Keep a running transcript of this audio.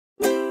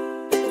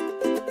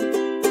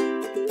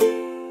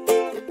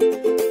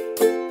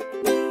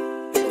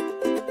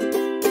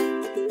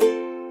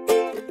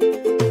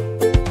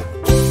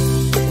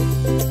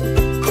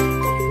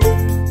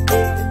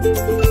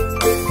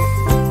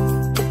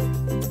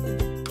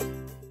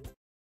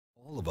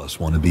us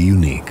want to be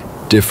unique,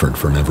 different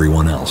from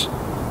everyone else.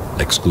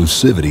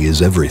 Exclusivity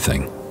is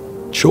everything.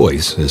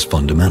 Choice is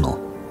fundamental.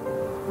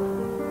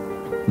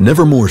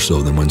 Never more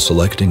so than when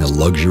selecting a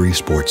luxury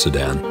sports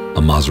sedan,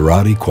 a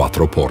Maserati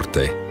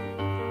Quattroporte.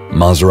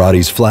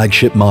 Maserati's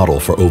flagship model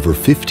for over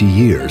 50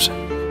 years,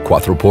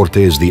 Quattroporte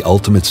is the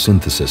ultimate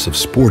synthesis of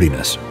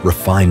sportiness,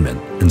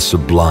 refinement, and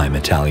sublime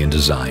Italian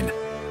design.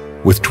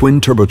 With twin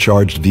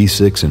turbocharged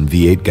V6 and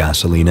V8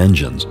 gasoline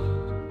engines,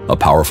 a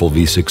powerful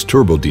V6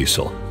 turbo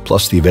diesel,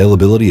 plus the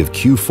availability of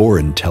Q4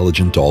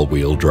 intelligent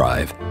all-wheel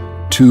drive,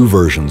 two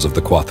versions of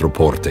the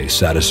Quattroporte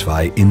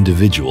satisfy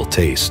individual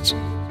tastes,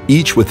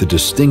 each with a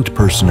distinct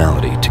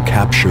personality to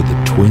capture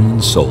the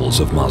twin souls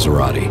of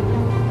Maserati,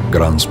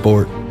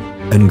 GranSport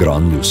and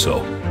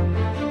GranLusso.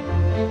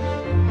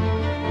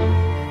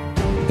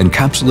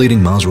 Encapsulating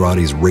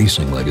Maserati's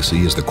racing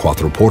legacy is the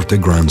Quattroporte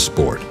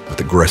GranSport, with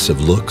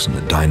aggressive looks and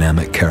a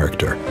dynamic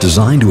character,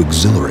 designed to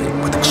exhilarate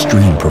with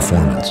extreme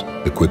performance,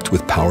 equipped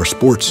with power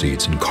sport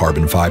seats and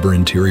carbon fiber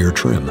interior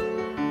trim,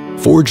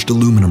 forged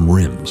aluminum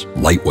rims,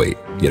 lightweight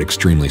yet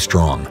extremely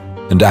strong,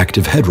 and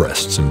active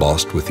headrests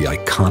embossed with the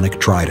iconic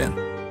trident.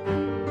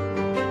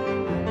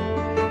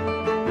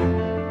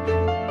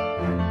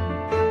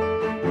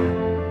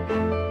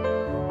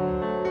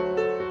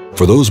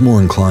 For those more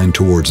inclined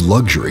towards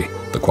luxury,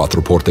 the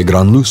Quattroporte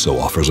GranLusso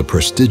offers a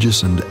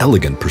prestigious and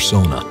elegant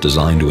persona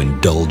designed to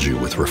indulge you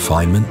with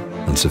refinement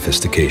and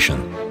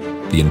sophistication.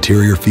 The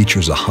interior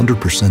features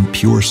 100%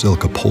 pure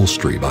silk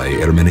upholstery by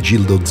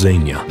Ermenegildo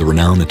Zegna, the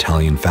renowned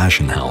Italian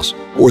fashion house,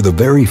 or the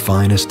very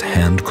finest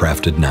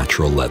handcrafted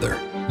natural leather.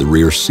 The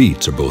rear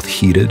seats are both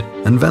heated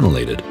and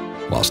ventilated,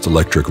 whilst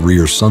electric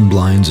rear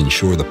sunblinds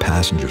ensure the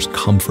passenger's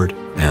comfort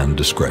and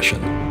discretion.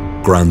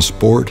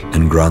 GranSport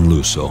and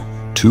GranLusso,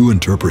 two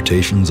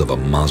interpretations of a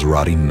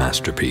Maserati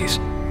masterpiece.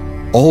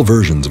 All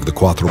versions of the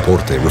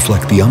Quattroporte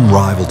reflect the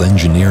unrivaled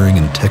engineering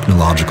and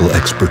technological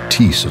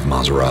expertise of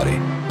Maserati.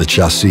 The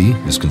chassis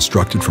is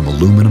constructed from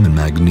aluminum and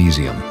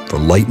magnesium for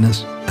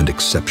lightness and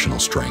exceptional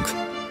strength.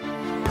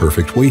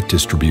 Perfect weight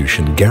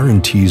distribution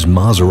guarantees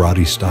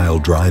Maserati-style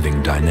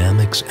driving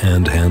dynamics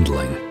and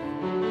handling.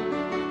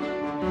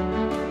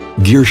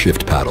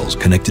 Gearshift paddles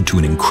connected to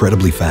an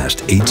incredibly fast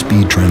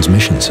 8-speed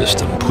transmission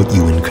system put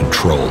you in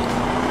control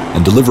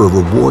and deliver a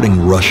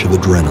rewarding rush of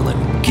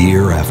adrenaline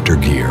gear after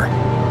gear.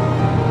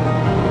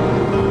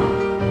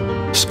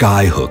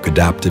 Skyhook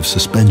adaptive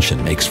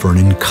suspension makes for an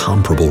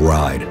incomparable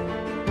ride.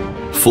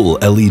 Full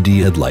LED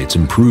headlights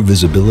improve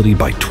visibility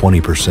by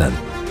 20%,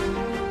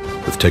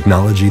 with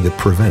technology that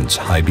prevents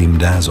high beam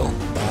dazzle.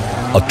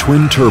 A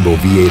twin-turbo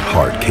V8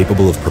 heart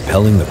capable of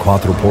propelling the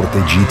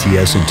Quattroporte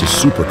GTS into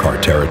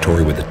supercar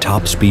territory with a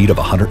top speed of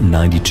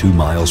 192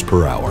 miles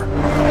per hour,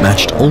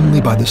 matched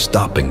only by the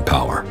stopping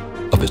power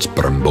of its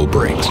Brembo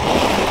brakes.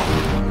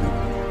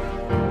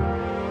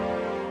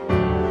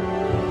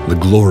 The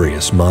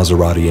glorious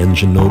Maserati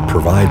engine note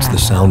provides the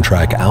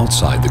soundtrack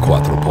outside the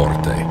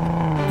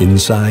Quattroporte.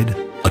 Inside,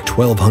 a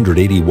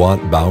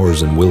 1280-watt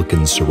Bowers &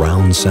 Wilkins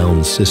surround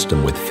sound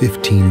system with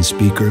 15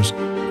 speakers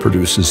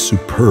produces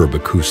superb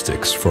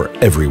acoustics for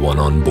everyone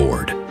on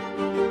board.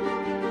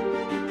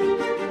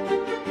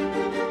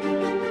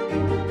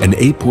 An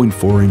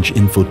 8.4-inch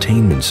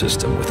infotainment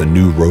system with a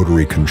new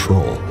rotary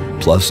control,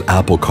 plus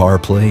Apple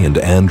CarPlay and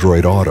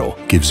Android Auto,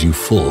 gives you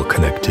full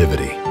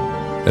connectivity.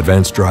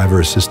 Advanced driver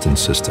assistance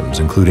systems,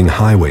 including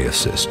highway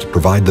assist,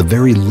 provide the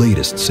very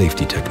latest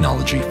safety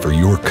technology for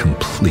your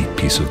complete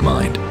peace of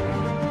mind.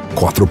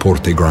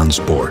 Quattroporte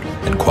GranSport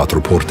and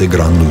Quattroporte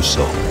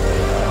GranLusso.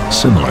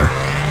 Similar,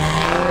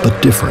 but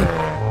different,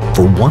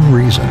 for one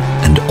reason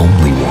and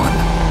only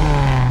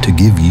one: to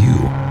give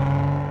you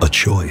a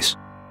choice.